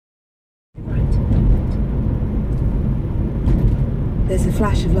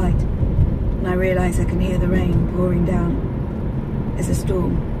flash of light, and I realise I can hear the rain pouring down. There's a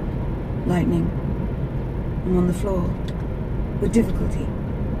storm, lightning. I'm on the floor. With difficulty,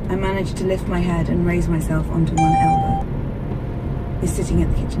 I manage to lift my head and raise myself onto one elbow. He's sitting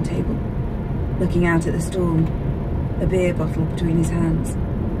at the kitchen table, looking out at the storm, a beer bottle between his hands.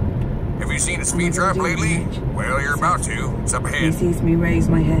 Have you seen a speed trap lately? Well, you're about to. It's up ahead. He sees me raise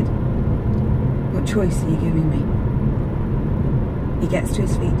my head. What choice are you giving me? He gets to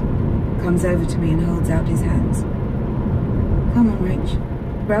his feet, comes over to me and holds out his hands. Come on,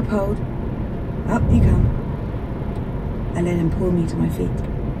 Rach. Grab hold. Up you come. I let him pull me to my feet.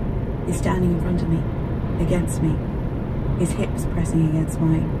 He's standing in front of me, against me, his hips pressing against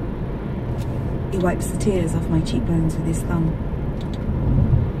mine. He wipes the tears off my cheekbones with his thumb.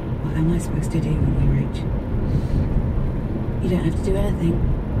 What am I supposed to do with you, Rach? You don't have to do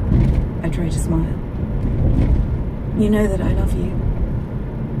anything. I try to smile. You know that I love you.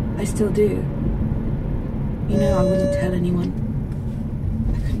 I still do. You know I wouldn't tell anyone.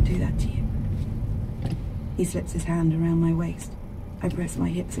 I couldn't do that to you. He slips his hand around my waist. I press my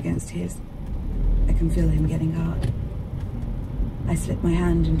hips against his. I can feel him getting hard. I slip my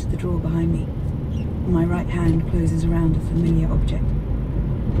hand into the drawer behind me. My right hand closes around a familiar object.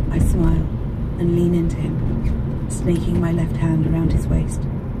 I smile and lean into him, snaking my left hand around his waist.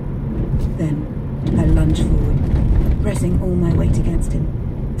 Then I lunge forward, pressing all my weight against him,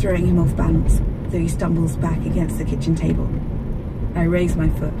 throwing him off balance, though he stumbles back against the kitchen table. I raise my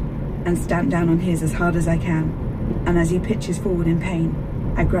foot and stamp down on his as hard as I can, and as he pitches forward in pain,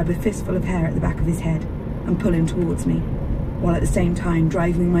 I grab a fistful of hair at the back of his head and pull him towards me, while at the same time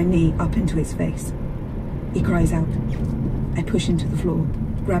driving my knee up into his face. He cries out. I push him to the floor,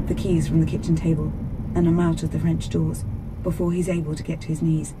 grab the keys from the kitchen table, and I'm out of the French doors before he's able to get to his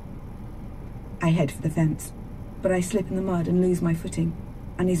knees. I head for the fence, but I slip in the mud and lose my footing,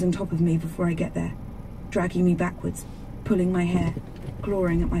 and he's on top of me before I get there, dragging me backwards, pulling my hair,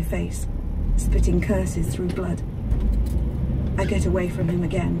 clawing at my face, spitting curses through blood. I get away from him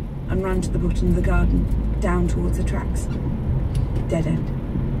again and run to the bottom of the garden, down towards the tracks. Dead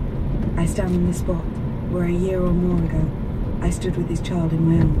end. I stand on the spot where a year or more ago I stood with his child in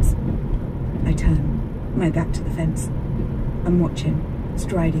my arms. I turn, my back to the fence, and watch him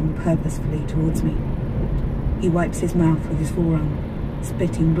striding purposefully towards me. He wipes his mouth with his forearm,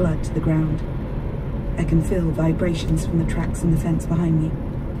 spitting blood to the ground. I can feel vibrations from the tracks and the fence behind me.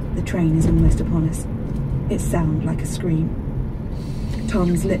 The train is almost upon us. It sounds like a scream.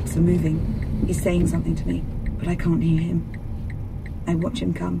 Tom's lips are moving. He's saying something to me, but I can't hear him. I watch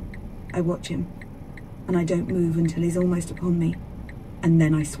him come. I watch him. And I don't move until he's almost upon me. And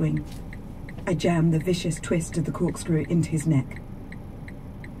then I swing. I jam the vicious twist of the corkscrew into his neck.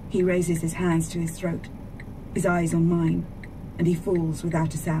 He raises his hands to his throat, his eyes on mine, and he falls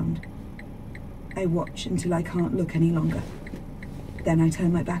without a sound. I watch until I can't look any longer. Then I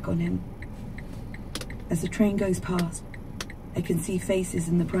turn my back on him. As the train goes past, I can see faces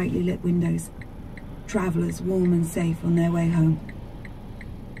in the brightly lit windows, travellers warm and safe on their way home.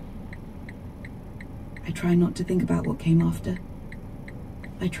 I try not to think about what came after.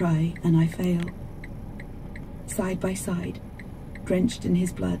 I try and I fail. Side by side, drenched in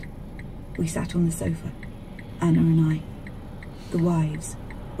his blood, we sat on the sofa, Anna and I, the wives,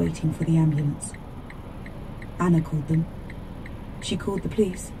 waiting for the ambulance. Anna called them. She called the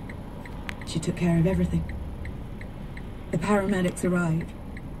police. She took care of everything. The paramedics arrived,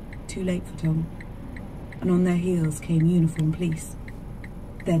 too late for Tom, and on their heels came uniformed police.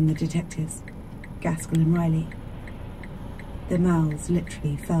 Then the detectives, Gaskell and Riley. Their mouths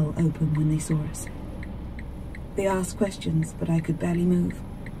literally fell open when they saw us. They asked questions, but I could barely move.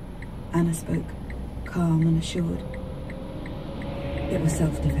 Anna spoke, calm and assured. It was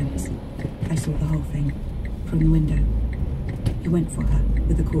self-defense. I saw the whole thing, from the window. He went for her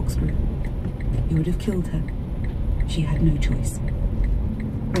with a corkscrew. He would have killed her. She had no choice.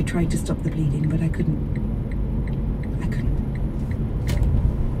 I tried to stop the bleeding, but I couldn't.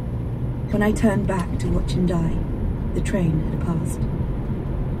 When I turned back to watch him die, the train had passed.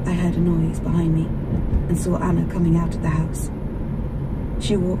 I heard a noise behind me and saw Anna coming out of the house.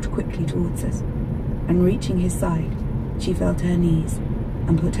 She walked quickly towards us, and reaching his side, she fell to her knees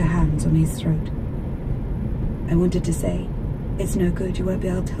and put her hands on his throat. I wanted to say, "It's no good, you won't be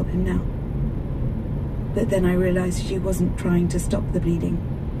able to help him now." But then I realized she wasn't trying to stop the bleeding.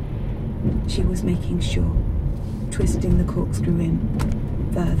 She was making sure, twisting the corkscrew in,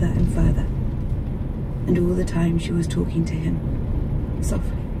 further and further. And all the time she was talking to him,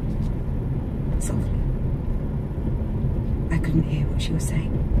 softly, softly. I couldn't hear what she was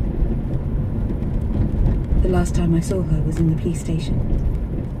saying. The last time I saw her was in the police station.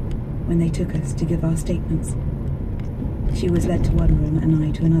 when they took us to give our statements. She was led to one room and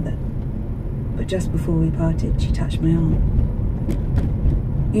I to another. But just before we parted, she touched my arm.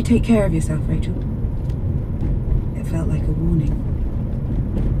 "You take care of yourself, Rachel." It felt like a warning.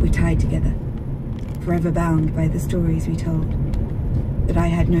 We tied together, forever bound by the stories we told. That I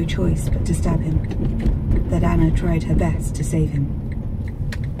had no choice but to stab him. That Anna tried her best to save him.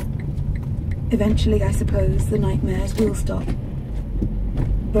 Eventually, I suppose, the nightmares will stop.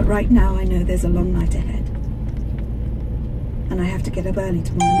 But right now, I know there's a long night ahead. And I have to get up early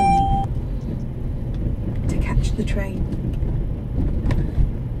tomorrow morning to catch the train.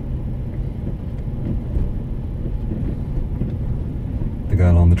 The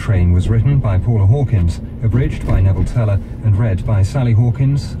Girl on the Train was written by Paula Hawkins, abridged by Neville Teller, and read by Sally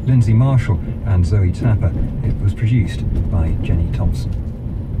Hawkins, Lindsay Marshall and Zoe Tapper. It was produced by Jenny Thompson.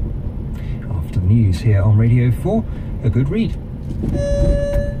 After the news here on Radio 4, a good read.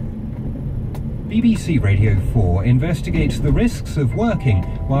 BBC Radio 4 investigates the risks of working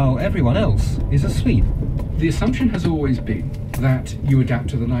while everyone else is asleep. The assumption has always been that you adapt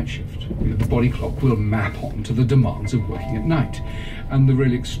to the night shift. The body clock will map on to the demands of working at night. And the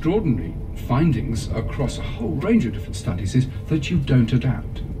really extraordinary findings across a whole range of different studies is that you don't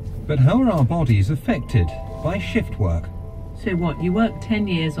adapt. But how are our bodies affected by shift work? So what, you work 10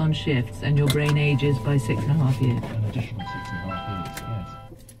 years on shifts and your brain ages by 6.5 years? An additional 6.5 years, yes.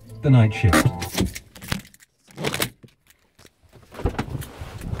 The Night Shift.